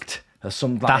narked. Or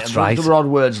some, like, That's right. The odd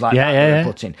words like Yeah, that yeah, we yeah.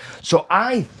 put in. So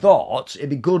I thought it'd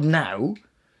be good now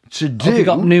to do... Have you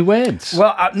got new words?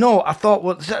 Well, no, I thought,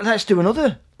 well, let's do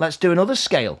another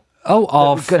scale. Oh, That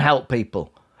of could help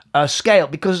people. A scale,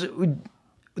 because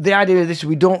the idea of this,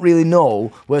 we don't really know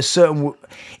where certain.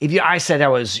 I said I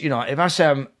was, if I say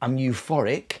I'm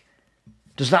euphoric,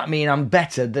 does that mean I'm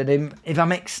better than if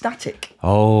I'm ecstatic?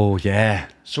 Oh, yeah.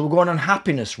 So we're going on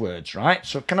happiness words, right?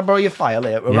 So can I borrow your file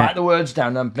here? We'll Yeah. write the words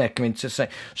down and make them into say.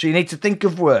 So you need to think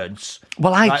of words.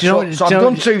 Well, Right, do you know, so I've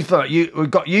done two. We've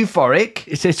got euphoric.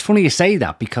 It's funny you say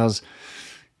that because,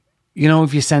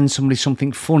 if you send somebody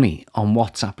something funny on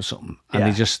WhatsApp or something and Yeah.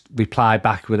 they just reply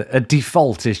back with a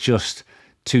default is just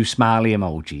 2 smiley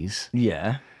emojis.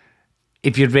 Yeah.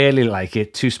 If you really like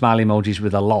it, 2 smiley emojis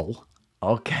with a lol.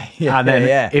 Okay. Yeah. And then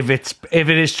yeah. if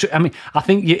it is true, I mean, I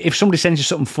think if somebody sends you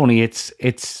something funny,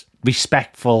 it's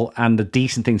respectful and the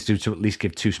decent thing to do to at least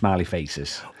give 2 smiley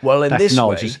faces. Well, in That this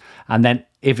acknowledges. And then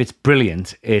if it's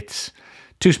brilliant, it's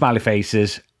 2 smiley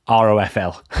faces,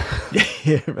 ROFL.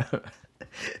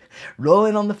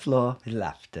 Rolling on the floor with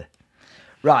laughter.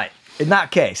 Right. In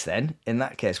that case,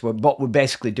 what we're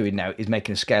basically doing now is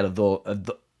making a scale of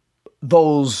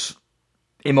those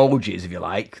emojis, if you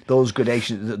like, those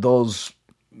gradation emojis.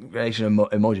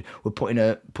 We're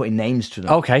putting names to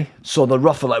them. Okay. So the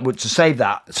rougher, like, to save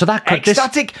that. So that could-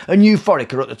 ecstatic and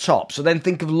euphoric are at the top. So then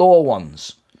think of lower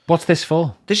ones. What's this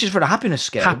for? This is for the happiness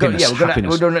scale. Happiness,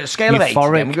 We're doing a scale of 8.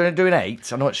 Euphoric. Then we're going to do an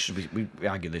 8. I know it should be. We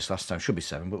argued this last time. Should be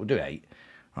 7, but we'll do 8.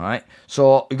 All right.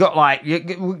 So we've got we're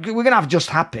going to have just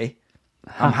happy.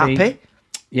 I'm happy.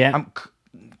 Yeah. I'm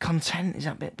content. Is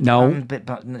that a bit? No. I'm a bit,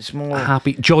 but it's more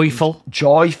Happy. Joyful.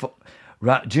 joyful.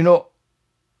 Right? Do you know?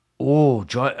 Oh,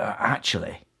 joy.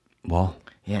 Actually, What?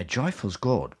 yeah, joyful's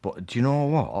good. But do you know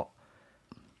what?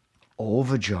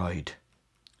 Overjoyed.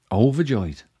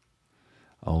 Overjoyed.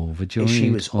 Overjoyed. She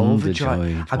was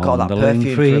overjoyed. I got that wandering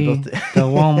perfume free. for a The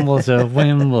Wombles of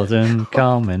Wimbledon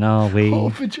coming our way.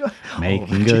 Overjoyed.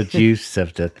 Making good use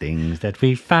of the things that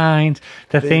we find,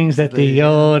 the things that the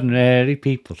ordinary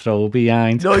people throw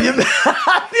behind. No, you.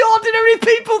 The ordinary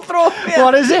people throw me.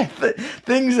 What is it?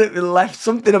 Things that we left.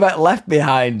 Something about left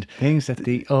behind. Things that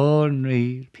the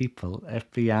ordinary people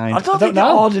left behind. I don't think they're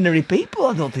know. ordinary people.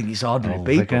 I don't think it's ordinary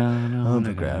people.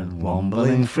 Overground,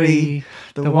 wombling free.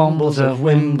 The Wombles of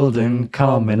Wimbledon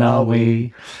coming our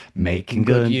way. Making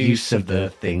good use of the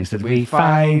things that we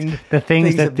find, the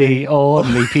things that the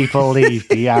ordinary people leave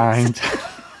behind.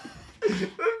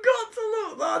 We've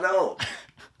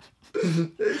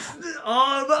It's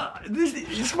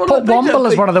one Put of the things I womble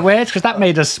as think- one of the words because that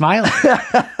made us smile.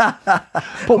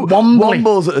 Put wombly.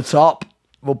 Womble's at the top.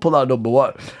 We'll put that number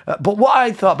one. But what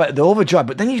I thought about the overjoyed,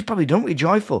 but then you probably don't be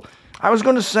joyful. I was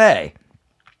going to say,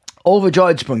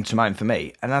 overjoyed sprung to mind for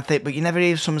me, and I think, but you never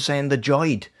hear someone saying the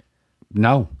joyed.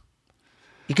 No.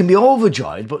 You can be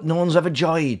overjoyed, but no one's ever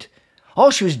joyed. Oh,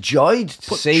 she was joyed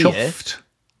to see you. Chuffed.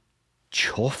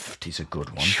 Chuffed is a good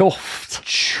one. Chuffed.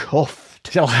 Chuffed.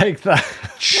 Do you like that?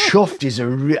 Chuffed is a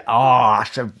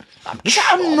is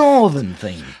that a northern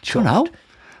thing? I don't know.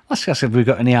 Let's ask if we've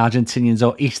got any Argentinians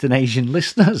or Eastern Asian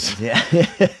listeners. Yeah.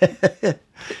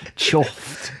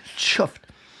 Chuffed. Chuffed.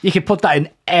 You can put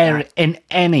that in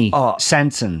any Oh.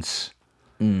 sentence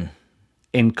in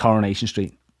Coronation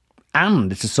Street.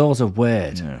 And it's a sort of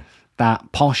word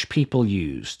that posh people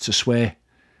use to swear.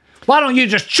 Why don't you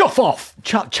just chuff off?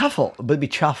 Chuffle. But it'd be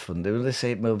chuff, and they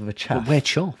say it with a chaff. But we're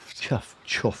chuffed.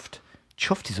 Chuffed.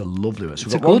 Chuffed is a lovely word. So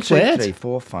It's we've a got 1, good 2, word. 3,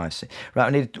 4, 5, 6. Right, I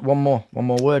need one more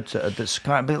word that's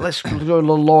kind of, but let's go to the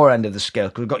lower end of the scale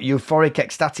because we've got euphoric,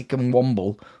 ecstatic, and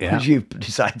womble, Yeah. which you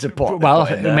decided to put. Well,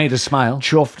 put in it there. made us smile.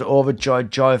 Chuffed,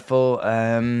 overjoyed, joyful.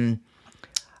 I'm,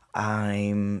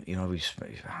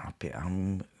 happy.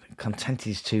 I'm contented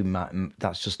is too much.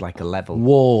 That's just like a level.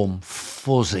 Warm,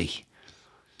 fuzzy.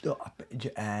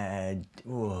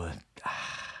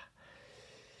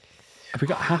 Have we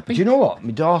got happy? Do you know what?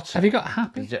 My daughter. Have you got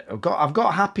happy? I've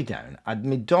got happy down.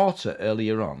 My daughter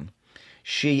earlier on,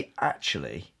 she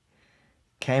actually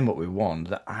came up with one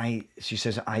that she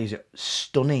says I use it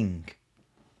stunning.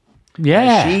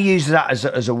 Yeah. She uses that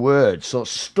as a word. So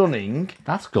stunning,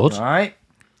 That's good. right?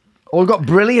 Oh, we've got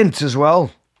brilliant as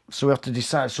well. So we have to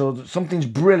decide. So something's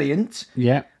brilliant.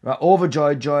 Yeah. Right,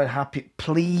 overjoyed, joyed, happy,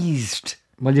 pleased.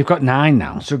 Well, you've got 9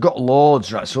 now. So we've got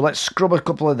loads, right? So let's scrub a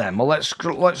couple of them. Well, let's.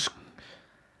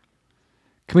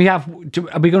 Can we have?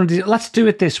 Are we going to? Let's do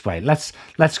it this way. Let's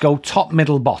go top,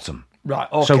 middle, bottom. Right,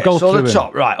 okay. So go so through the it.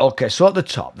 top, right, okay. So at the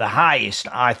top, the highest,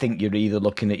 I think you're either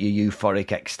looking at your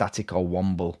euphoric, ecstatic, or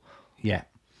womble. Yeah.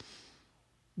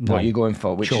 What are you going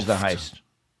for? Which is the Chuffed. highest?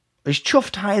 Is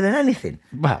chuffed higher than anything?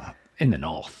 Well, in the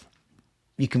north.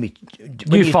 You can be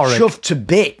when you're Euphoric. chuffed to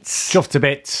bits. Chuffed to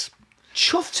bits.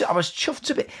 I was chuffed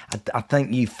to bits. I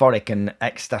think euphoric and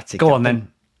ecstatic. Go I on think-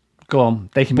 then. Go on.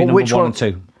 They can be But number which 1 one- and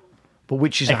 2. But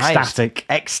which is the highest? Ecstatic.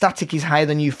 Ecstatic is higher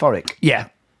than euphoric. Yeah.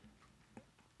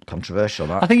 Controversial,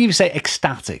 that. I think if you say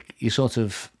ecstatic, you sort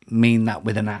of mean that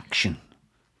with an action.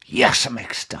 Yes, I'm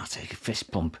ecstatic.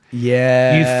 Fist pump.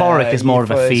 Yeah. Euphoric is more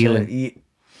of a euphoric is feeling.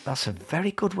 That's a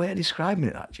very good way of describing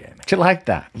it, that, Jamie. Do you like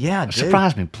that? Yeah, I do.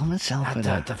 Surprised me. Plumb itself with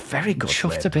that. That's a very good way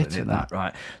Chuffed of a bit putting at it, that.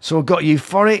 Right. So we've got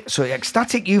euphoric. So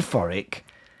ecstatic, euphoric.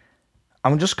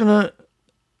 I'm just gonna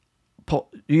put.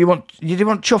 Do you want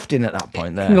chuffed in at that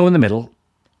point there? You can go in the middle.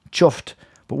 Chuffed.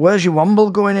 But where's your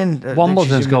womble going in?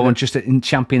 Wombledon's going just in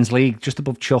Champions League, just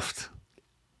above chuffed.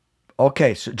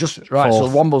 Okay, so just right.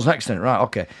 Fourth. So womble's next then. Right.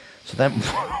 Okay. So then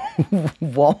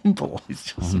womble is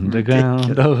just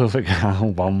Underground,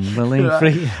 overground, wombling Right.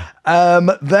 free.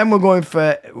 Then we're going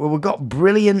for. Well, we've got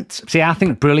brilliant See, I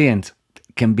think brilliant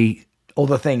can be,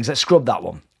 other things. Let's scrub that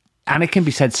one. and it can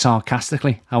be said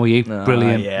sarcastically. How are you?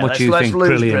 Brilliant. Yeah, What do you let's think?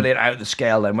 lose Brilliant. out of the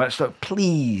scale then. Let's look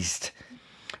pleased.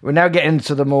 We're now getting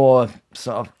to the more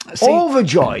sort of See-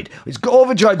 overjoyed.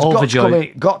 Overjoyed's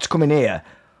Overjoyed. got to come in here,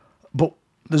 but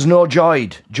there's no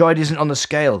joyed. Joyed isn't on the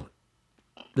scale.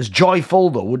 There's joyful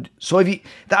though. So if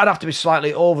that'd have to be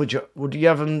slightly overjoyed. Would you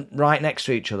have them right next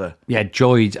to each other? Yeah,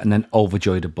 joyed and then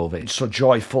overjoyed above it. So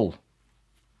joyful.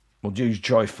 We'll use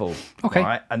joyful. Okay.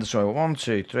 Right? And so 1,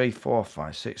 2, 3, 4,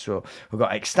 5, 6. So we've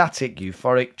got ecstatic,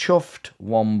 euphoric, chuffed,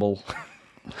 womble,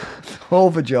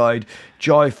 overjoyed,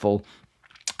 joyful.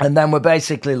 And then we're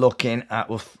basically looking at,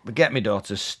 we'll get my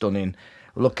daughter stunning,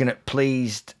 we're looking at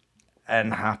pleased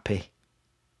and happy.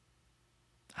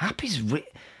 Happy's,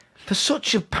 for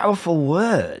such a powerful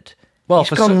word, Well, it's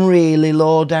for gone really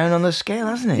low down on the scale,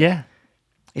 hasn't it? Yeah.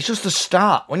 It's just the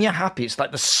start. When you're happy, it's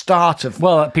like the start of...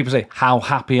 Well, people say, how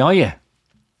happy are you?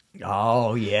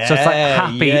 Oh, yeah. So it's like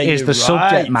happy is the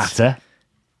subject matter.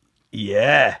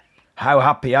 Yeah. How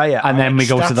happy are you? And then we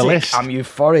go to the ecstatic, list. I'm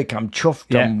euphoric, I'm chuffed,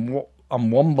 Yeah. I'm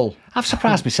womble. I've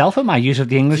surprised myself at my use of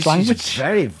the English This language. is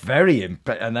very, very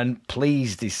and then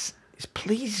pleased is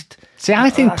pleased. See, I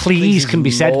think That's pleased can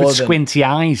be said more with than- squinty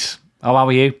eyes. Oh, how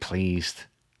are you? Pleased.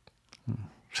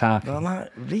 So, Well,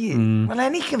 like, really, well,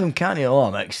 any of them can't you? Oh,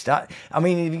 I'm ecstatic. I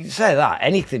mean, if you say that,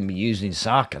 anything be used in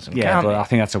sarcasm, yeah, can't but it? I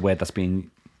think that's a word that's been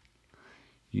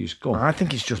used. Go on. I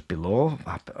think it's just below.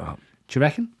 Do you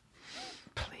reckon?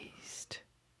 Pleased.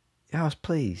 Yeah, I was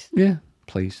pleased. Yeah,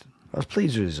 pleased. I was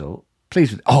pleased with the result.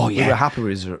 Pleased with. Oh We were yeah. happy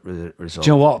with the result. Do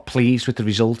you know what? Pleased with the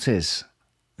result is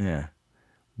Yeah.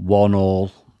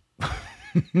 1-1.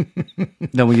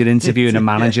 No, when you're interviewing a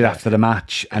manager after the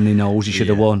match and he knows he should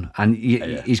have won, and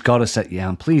he's got to say, "Yeah,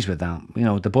 I'm pleased with that." You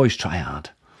know, the boys try hard.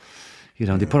 You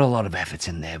know, they put a lot of effort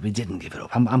in there. We didn't give it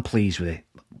up. I'm pleased with it.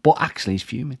 But actually, he's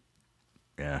fuming.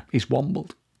 Yeah. He's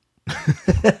wombled.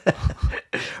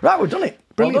 Right, we've done it.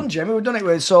 Brilliant. Well done, Jamie. We've done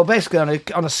it. So basically,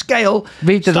 on a scale,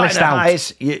 Read the starting list at out.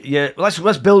 highs,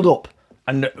 let's build up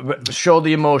and show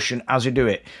the emotion as you do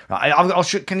it. Right,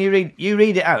 can you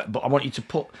read it out? But I want you to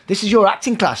put. This is your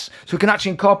acting class, so we can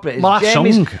actually incorporate it. Well, that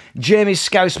song. Jamie's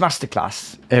Scouse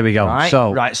Masterclass. Here we go. Right,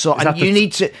 So, right. So, is and that you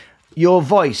need to. Your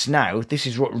voice now. This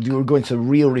is what you're going to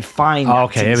real refine. Oh,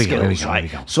 okay, acting here we go, skills, here right? we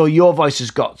go. So your voice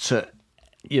has got to.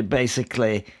 You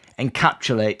basically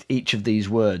encapsulate each of these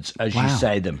words as you Wow.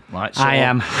 say them, right? So, I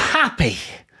am happy.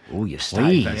 Oh, you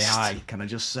started very pleased. high. Can I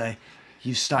just say,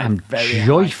 you started I'm very high.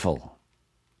 joyful.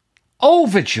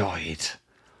 Overjoyed.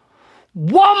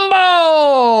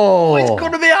 Wombo! It's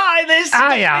going to be high. This.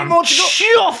 I There's am more to go.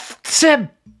 chuffed to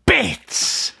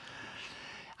bits.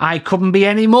 I couldn't be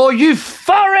any more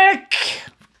euphoric.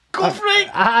 Go for it.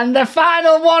 And the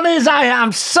final one is I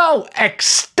am so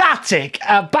ecstatic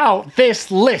about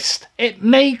this list. It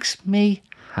makes me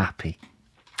happy.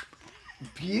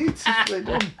 Beautifully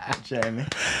done, Jamie.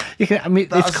 I mean,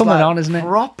 it's That's coming like on, isn't it?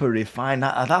 Proper refined.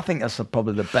 I think that's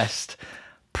probably the best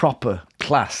proper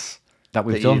class That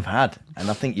we've done. you've had,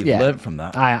 and I think you've Yeah. learned from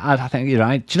that. I think you're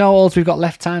right. Do you know all we've got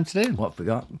left time to do? What have we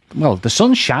got? Well, the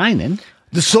sun's shining.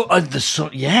 The sun.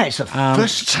 Yeah, it's the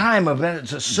first time I've been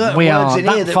to certain We words are in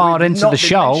here that far we've into not the been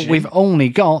show. mentioning. We've only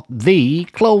got the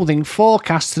clothing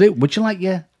forecast to do. Would you like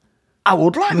your? I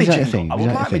would like me Is that your jingle. thing? I Is would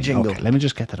that your like me thing? jingle. Okay, let me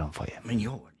just get that on for you. I mean,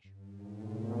 you're.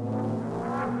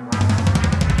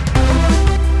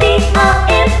 The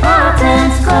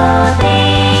All-Important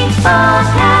Clothing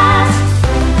Podcast.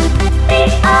 The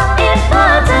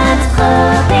All-Important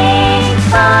Clothing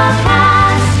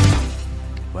Podcast.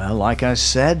 Well, like I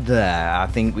said there, I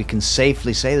think we can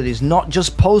safely say that it's not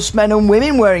just postmen and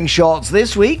women wearing shorts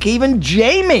this week. Even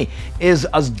Jamie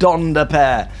has donned a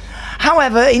pair.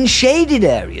 However, in shaded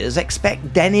areas,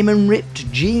 expect denim and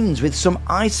ripped jeans with some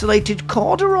isolated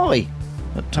corduroy.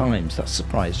 At times, that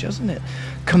surprised you, hasn't it?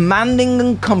 Commanding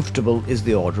and comfortable is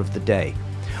the order of the day.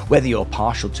 Whether you're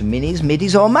partial to minis,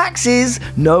 middies or maxis,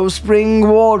 no spring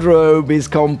wardrobe is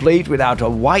complete without a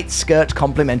white skirt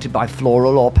complemented by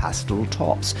floral or pastel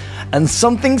tops. And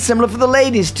something similar for the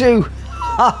ladies too.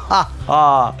 Ha ha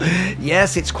ha!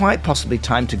 Yes, it's quite possibly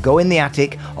time to go in the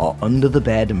attic or under the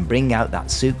bed and bring out that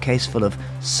suitcase full of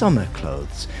summer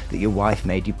clothes that your wife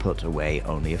made you put away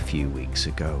only a few weeks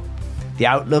ago. The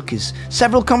outlook is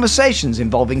several conversations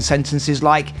involving sentences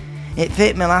like, "It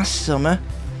fit me last summer.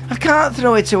 I can't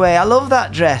throw it away. I love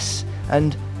that dress."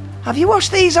 And, "Have you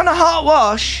washed these on a hot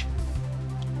wash?"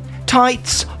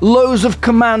 Tights, lows of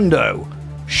commando.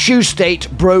 Shoe state,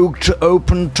 brogue to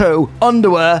open toe.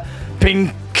 Underwear,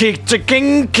 pinky to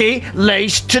kinky,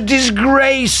 lace to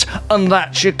disgrace. And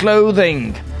that's your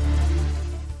clothing.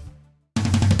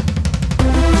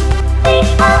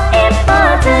 The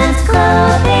All-Important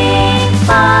Clothing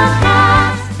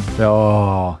Podcast.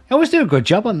 Oh, I always do a good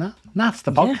job on that. That's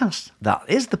the podcast. That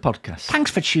is the podcast.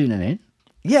 Thanks for tuning in.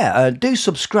 Yeah, do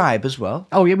subscribe as well.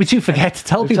 Oh yeah, we do forget to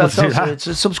tell people to do So that.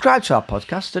 subscribe to our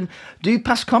podcast and do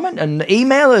pass comment and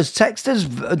email us, text us,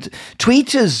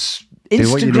 tweet us, Do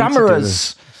what you need to Instagram do.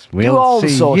 us. We'll do all the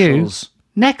see socials.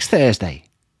 you next Thursday.